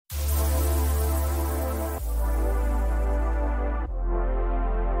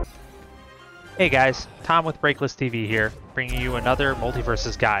Hey guys, Tom with Breakless TV here, bringing you another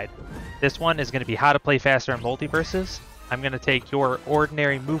Multiversus guide. This one is going to be how to play faster in Multiversus. I'm going to take your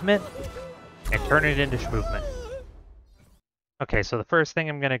ordinary movement and turn it into movement. Okay, so the first thing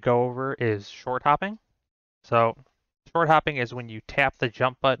I'm going to go over is short hopping. So short hopping is when you tap the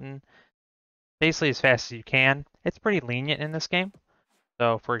jump button basically as fast as you can. It's pretty lenient in this game.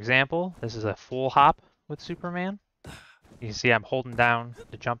 So for example, this is a full hop with Superman. You can see I'm holding down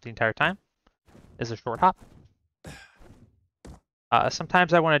the jump the entire time. This is a short hop.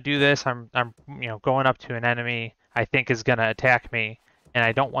 Sometimes I want to do this. I'm going up to an enemy I think is gonna attack me, and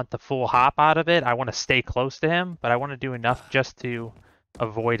I don't want the full hop out of it. I want to stay close to him, but I want to do enough just to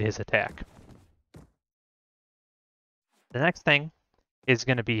avoid his attack. The next thing is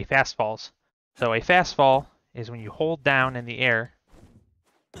going to be fast falls. So a fast fall is when you hold down in the air,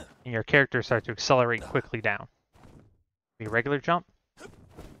 and your character starts to accelerate quickly down. A regular jump.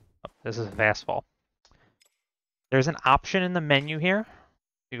 Oh, this is a fast fall. There's an option in the menu here.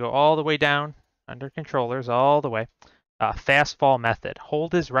 You go all the way down under controllers, all the way. Fast fall method.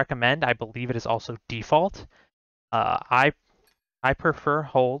 Hold is recommend. I believe it is also default. I prefer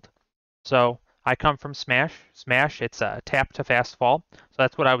hold. So I come from Smash. Smash, it's a tap to fast fall. So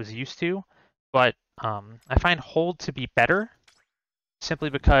that's what I was used to. But I find hold to be better simply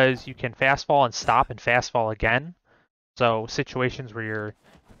because you can fast fall and stop and fast fall again. So situations where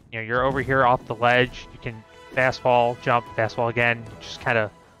you're over here off the ledge, you can fast fall, jump, fast fall again, just kind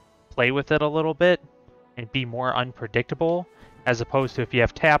of play with it a little bit and be more unpredictable, as opposed to if you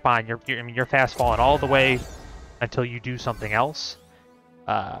have tap on, you're fast falling all the way until you do something else.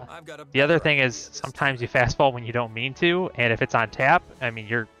 The other thing is sometimes you fast fall when you don't mean to, and if it's on tap, I mean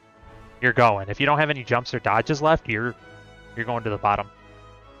you're going. If you don't have any jumps or dodges left, you're going to the bottom.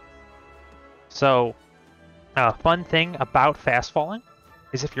 So, fun thing about fast falling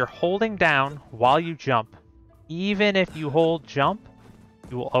is if you're holding down while you jump, even if you hold jump,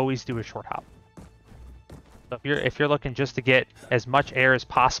 you will always do a short hop. So if you're looking just to get as much air as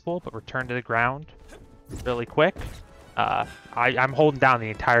possible but return to the ground really quick, I'm holding down the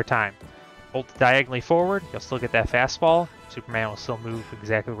entire time. Hold diagonally forward, you'll still get that fast fall. Superman will still move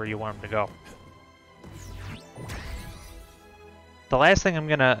exactly where you want him to go. The last thing I'm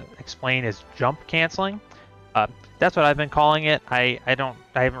going to explain is jump canceling. That's what I've been calling it. I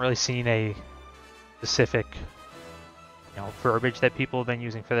haven't really seen a specific verbiage that people have been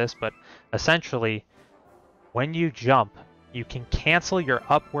using for this, but essentially when you jump, you can cancel your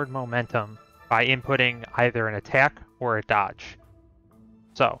upward momentum by inputting either an attack or a dodge.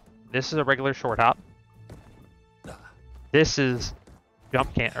 So this is a regular short hop. This is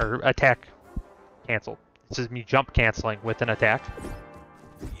attack canceled. This is me jump canceling with an attack.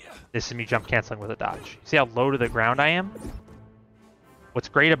 This is me jump canceling with a dodge. See how low to the ground I am? What's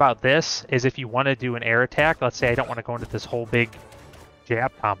great about this is if you want to do an air attack, let's say I don't want to go into this whole big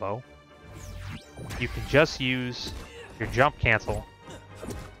jab combo, you can just use your jump cancel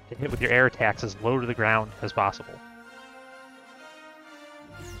to hit with your air attacks as low to the ground as possible.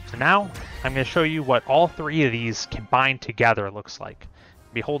 So now I'm going to show you what all three of these combined together looks like.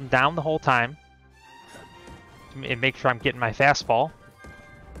 I'll be holding down the whole time and make sure I'm getting my fastball.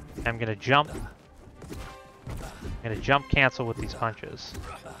 I'm going to jump. I'm going to jump cancel with these punches.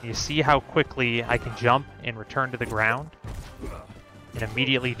 You see how quickly I can jump and return to the ground and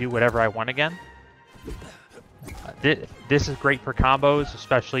immediately do whatever I want again. This is great for combos,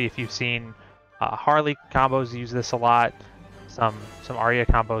 especially if you've seen Harley combos use this a lot. Some Arya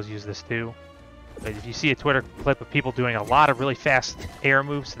combos use this too. But if you see a Twitter clip of people doing a lot of really fast air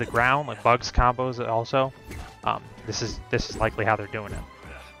moves to the ground, like Bugs combos also, this is likely how they're doing it.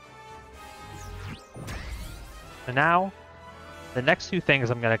 So now, the next two things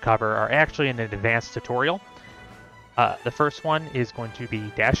I'm going to cover are actually in an advanced tutorial. The first one is going to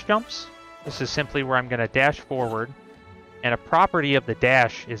be dash jumps. This is simply where I'm going to dash forward, and a property of the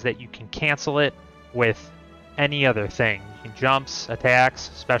dash is that you can cancel it with any other thing. You can jumps,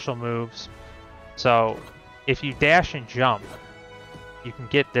 attacks, special moves. So if you dash and jump, you can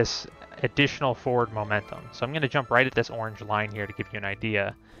get this additional forward momentum. So I'm going to jump right at this orange line here to give you an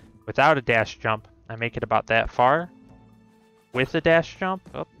idea. Without a dash jump, I make it about that far. With a dash jump,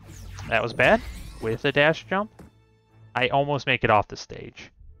 oh, that was bad. With a dash jump, I almost make it off the stage.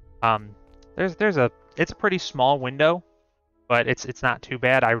 It's a pretty small window, but it's not too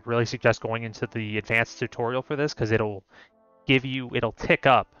bad. I would really suggest going into the advanced tutorial for this because it'll tick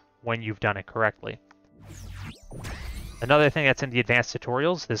up when you've done it correctly. Another thing that's in the advanced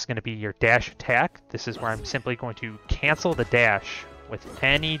tutorials, this is going to be your dash attack. This is where I'm simply going to cancel the dash with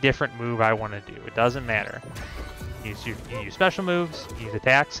any different move I want to do. It doesn't matter. You use special moves, you use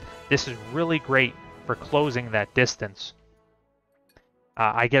attacks. This is really great for closing that distance.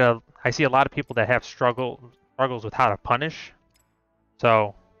 I see a lot of people that have struggles with how to punish.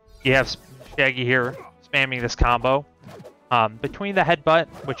 So you have Shaggy here spamming this combo. Between the headbutt,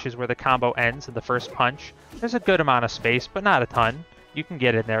 which is where the combo ends, and the first punch, there's a good amount of space, but not a ton. You can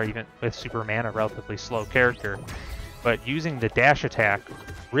get in there even with Superman, a relatively slow character. But using the dash attack,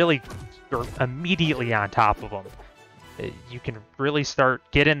 really, you're immediately on top of them. You can really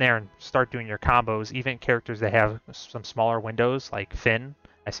get in there and start doing your combos. Even characters that have some smaller windows, like Finn,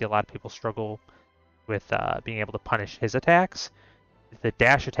 I see a lot of people struggle with being able to punish his attacks. The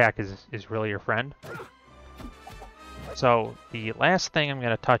dash attack is really your friend. So the last thing I'm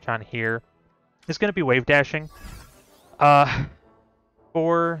going to touch on here is going to be wave dashing.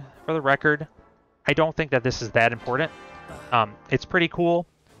 For the record, I don't think that this is that important. It's pretty cool.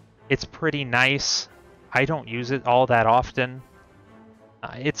 It's pretty nice. I don't use it all that often.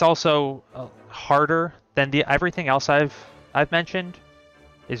 It's also harder than everything else I've mentioned.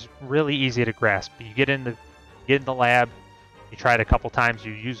 Is really easy to grasp. You get in the lab. You try it a couple times.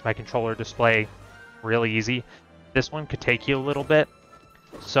 You use my controller display. Really easy. This one could take you a little bit.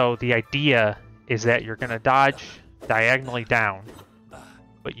 So the idea is that you're going to dodge diagonally down,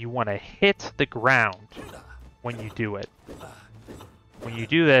 but you want to hit the ground when you do it. When you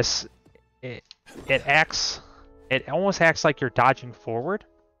do this, it almost acts like you're dodging forward,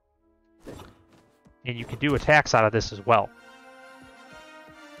 and you can do attacks out of this as well.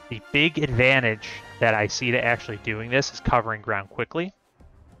 The big advantage that I see to actually doing this is covering ground quickly.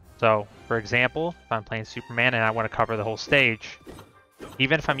 So, for example, if I'm playing Superman and I want to cover the whole stage,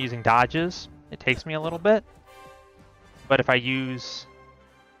 even if I'm using dodges, it takes me a little bit. But if I use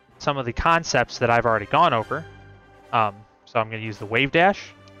some of the concepts that I've already gone over, so I'm going to use the wave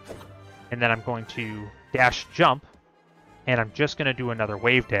dash, and then I'm going to dash jump, and I'm just going to do another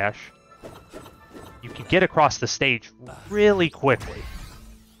wave dash. You can get across the stage really quickly.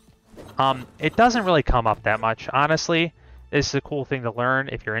 It doesn't really come up that much, honestly. This is a cool thing to learn.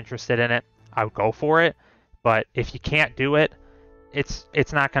 If you're interested in it, I would go for it. But if you can't do it,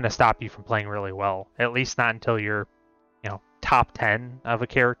 it's not going to stop you from playing really well. At least not until you're, top 10 of a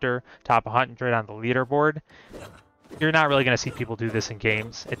character, top 100 on the leaderboard. You're not really going to see people do this in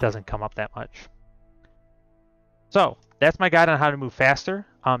games. It doesn't come up that much. So that's my guide on how to move faster.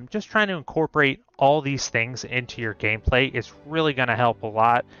 Just trying to incorporate all these things into your gameplay is really going to help a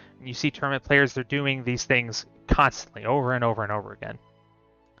lot. When you see tournament players, they're doing these things constantly, over and over and over again.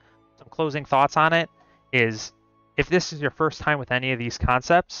 Some closing thoughts on it is, if this is your first time with any of these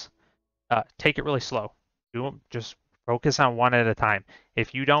concepts, take it really slow. Just focus on one at a time.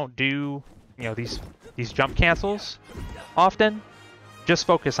 If you don't do, these jump cancels often, just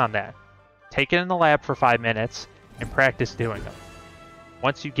focus on that. Take it in the lab for 5 minutes and practice doing them.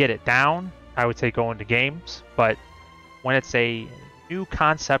 Once you get it down, I would say go into games, but when it's a new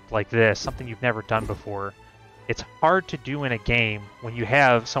concept like this, something you've never done before, it's hard to do in a game when you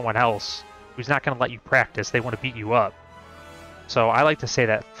have someone else who's not going to let you practice. They want to beat you up. So I like to say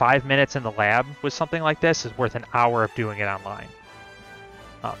that 5 minutes in the lab with something like this is worth an hour of doing it online.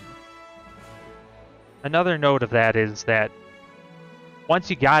 Another note of that is that once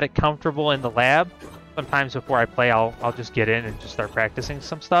you got it comfortable in the lab, sometimes before I play, I'll just get in and just start practicing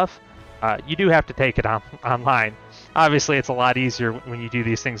some stuff. You do have to take it online. Obviously, it's a lot easier when you do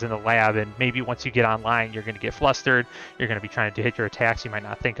these things in the lab, and maybe once you get online, you're going to get flustered. You're going to be trying to hit your attacks. You might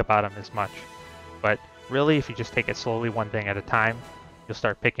not think about them as much. But really, if you just take it slowly, one thing at a time, you'll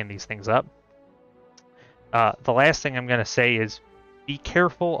start picking these things up. The last thing I'm going to say is be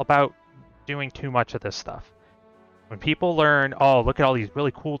careful about doing too much of this stuff. When people learn, oh, look at all these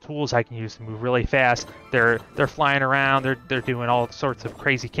really cool tools I can use to move really fast, they're flying around, they're doing all sorts of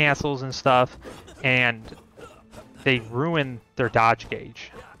crazy cancels and stuff, and they ruin their dodge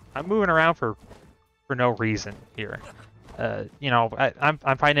gauge. I'm moving around for no reason here.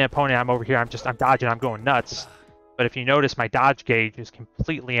 I'm fighting an opponent, I'm over here, I'm dodging, I'm going nuts. But if you notice, my dodge gauge is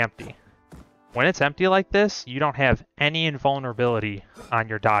completely empty. When it's empty like this, you don't have any invulnerability on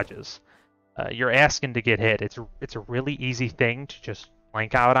your dodges. You're asking to get hit. It's a really easy thing to just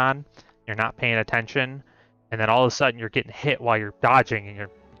blank out on. You're not paying attention, and then all of a sudden you're getting hit while you're dodging, and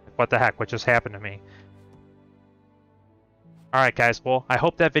you're, what the heck, what just happened to me? Alright guys, well, I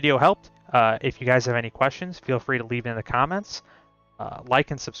hope that video helped. If you guys have any questions, feel free to leave it in the comments.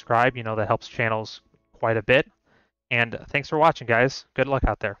 Like and subscribe, that helps channels quite a bit. And thanks for watching, guys. Good luck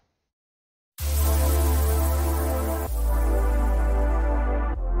out there.